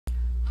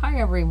Hi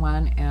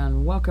everyone,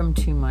 and welcome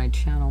to my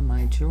channel,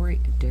 My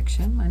Jewelry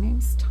Addiction. My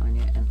name's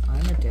Tanya and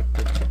I'm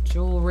addicted to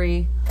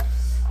jewelry.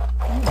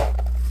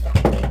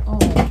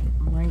 Oh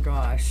my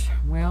gosh.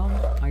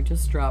 Well, I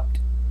just dropped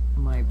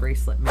my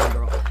bracelet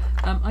mandrel.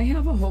 I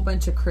have a whole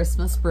bunch of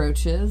Christmas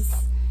brooches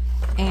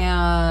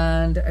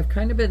and I've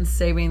kind of been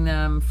saving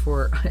them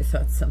for, I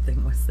thought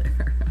something was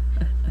there.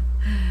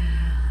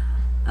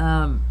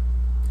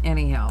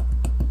 Anyhow,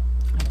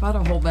 I bought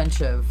a whole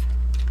bunch of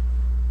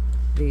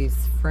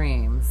these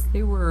frames.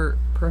 They were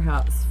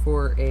perhaps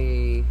for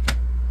a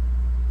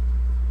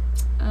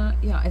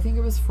yeah, I think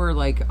it was for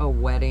like a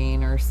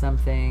wedding or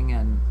something,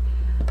 and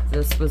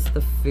this was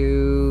the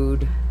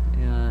food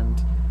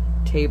and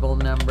table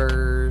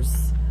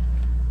numbers,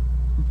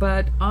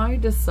 but I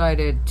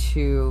decided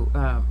to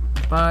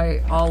buy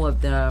all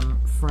of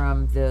them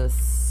from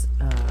this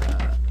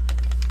I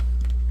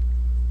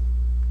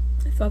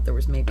thought there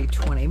was maybe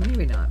 20,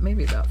 maybe not,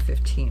 maybe about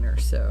 15 or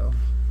so.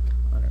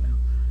 I don't know.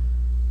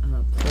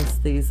 Plus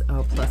these,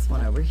 plus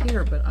one over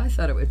here, but I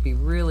thought it would be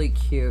really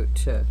cute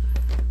to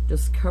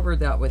just cover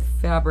that with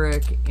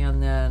fabric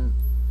and then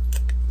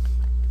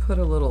put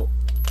a little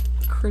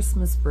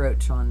Christmas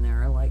brooch on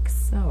there like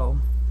so.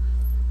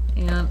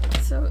 And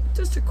so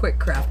just a quick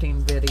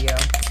crafting video.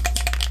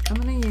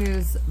 I'm going to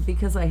use,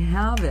 because I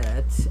have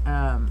it,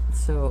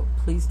 so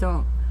please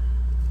don't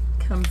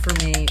come for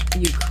me,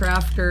 you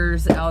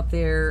crafters out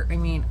there. I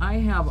mean, I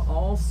have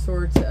all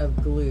sorts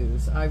of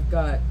glues. I've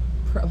got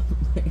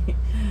probably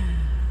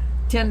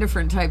 10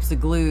 different types of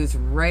glues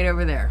right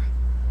over there.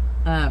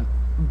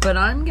 But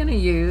I'm going to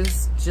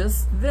use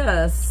just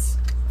this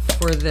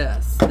for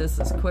this. This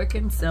is quick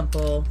and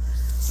simple.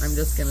 I'm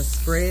just going to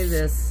spray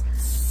this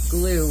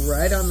glue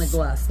right on the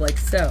glass like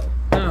so.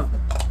 Oh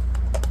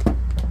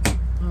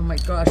my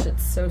gosh,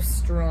 it's so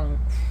strong.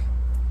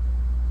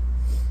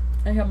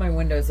 I have my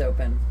windows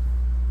open.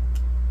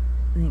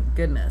 Thank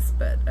goodness,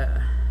 but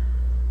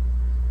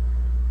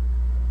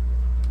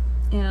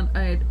and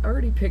I had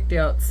already picked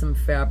out some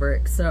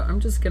fabric, so I'm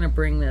just going to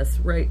bring this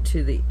right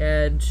to the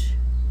edge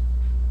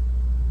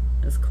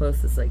as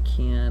close as I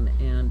can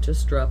and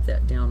just drop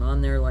that down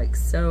on there like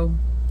so.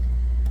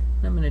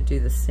 I'm going to do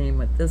the same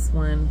with this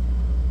one.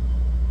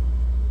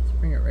 Just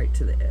bring it right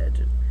to the edge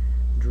and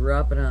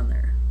drop it on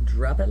there.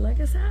 Drop it like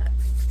it's hot.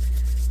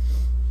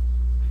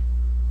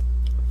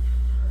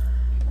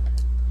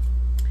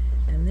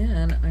 And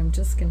then I'm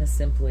just going to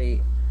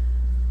simply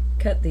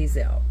cut these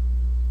out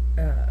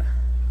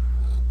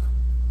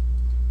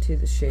to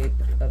the shape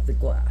of the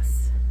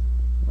glass,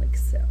 like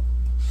so.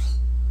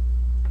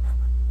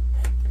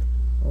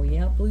 Oh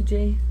yeah, Blue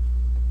Jay?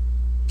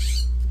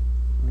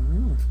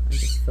 Oh, I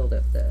just filled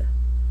up the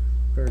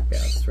bird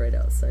baths right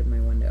outside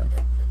my window.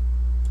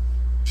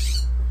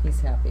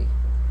 He's happy.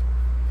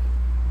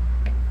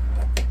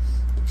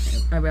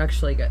 I've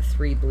actually got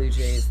 3 Blue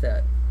Jays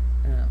that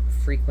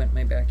frequent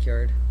my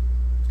backyard.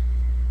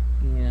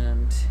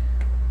 And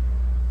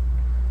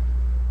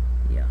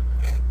yeah.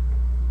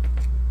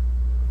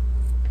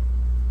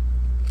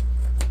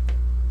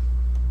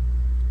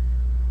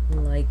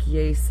 Like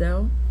yay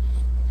so.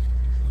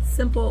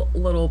 Simple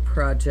little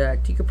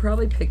project. You could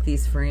probably pick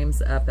these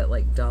frames up at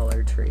like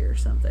Dollar Tree or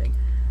something.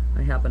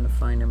 I happened to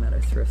find them at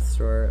a thrift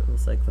store. It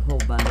was like the whole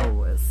bundle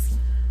was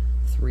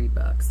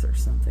 $3 or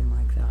something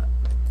like that.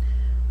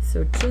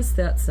 So just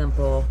that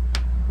simple.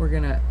 We're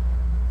gonna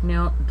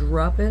now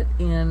drop it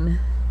in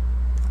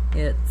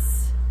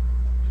its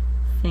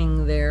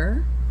thing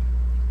there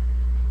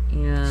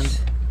and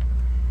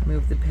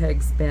move the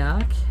pegs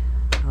back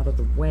out of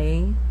the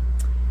way.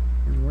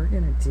 And we're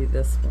going to do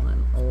this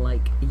one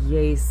like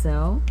yay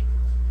so.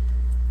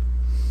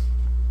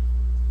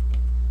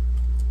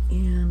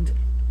 And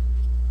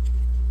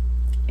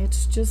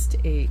it's just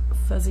a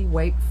fuzzy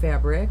white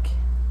fabric.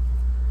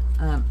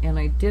 And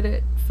I did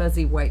it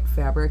fuzzy white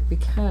fabric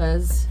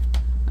because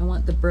I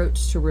want the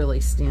brooch to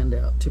really stand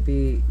out, to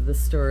be the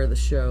star of the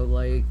show,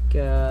 like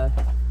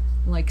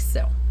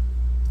so.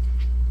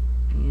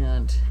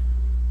 And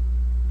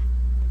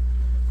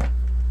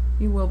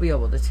you will be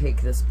able to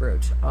take this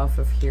brooch off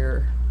of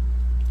here.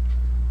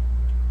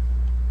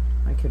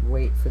 I could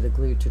wait for the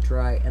glue to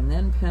dry and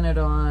then pin it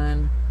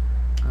on,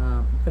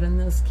 but in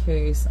this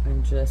case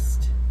I'm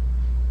just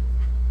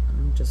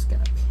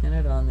gonna pin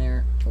it on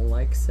there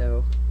like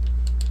so.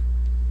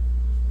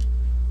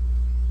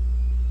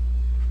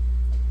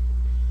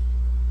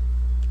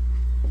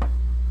 All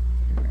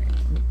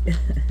right.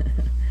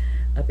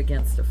 Up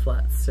against a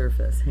flat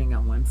surface. Hang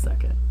on one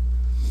second.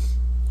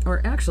 Or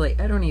actually,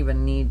 I don't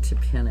even need to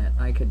pin it.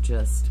 I could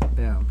just,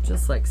 boom,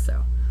 just like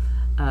so.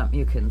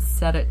 You can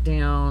set it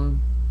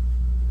down,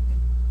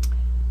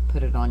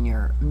 put it on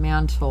your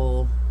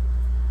mantle.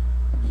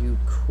 You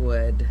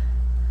could,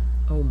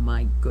 oh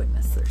my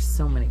goodness, there's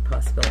so many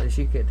possibilities.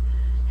 You could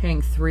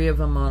hang 3 of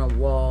them on a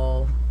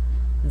wall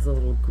as a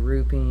little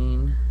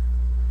grouping,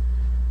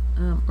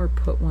 or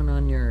put one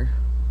on your,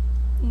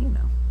 you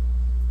know,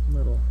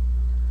 little,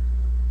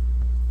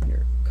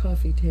 your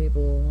coffee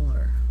table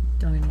or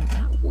dining,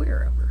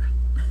 wherever.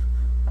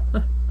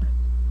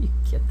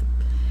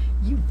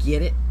 You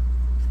get it?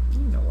 You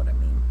know what I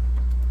mean.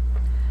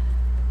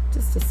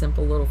 Just a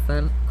simple little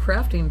fun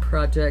crafting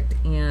project,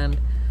 and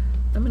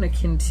I'm going to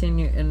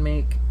continue and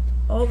make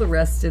all the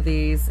rest of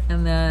these,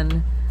 and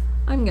then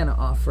I'm going to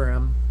offer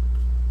them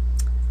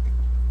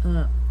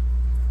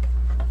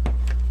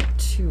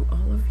to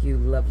all of you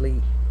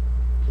lovely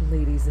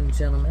ladies and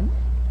gentlemen.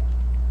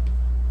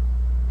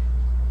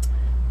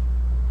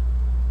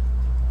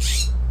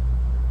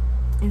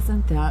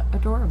 Isn't that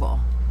adorable?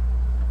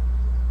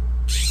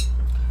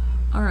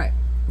 All right,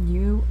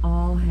 you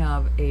all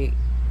have a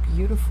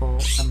beautiful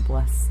and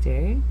blessed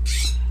day,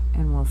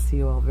 and we'll see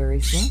you all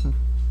very soon.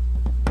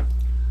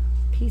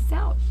 Peace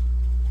out.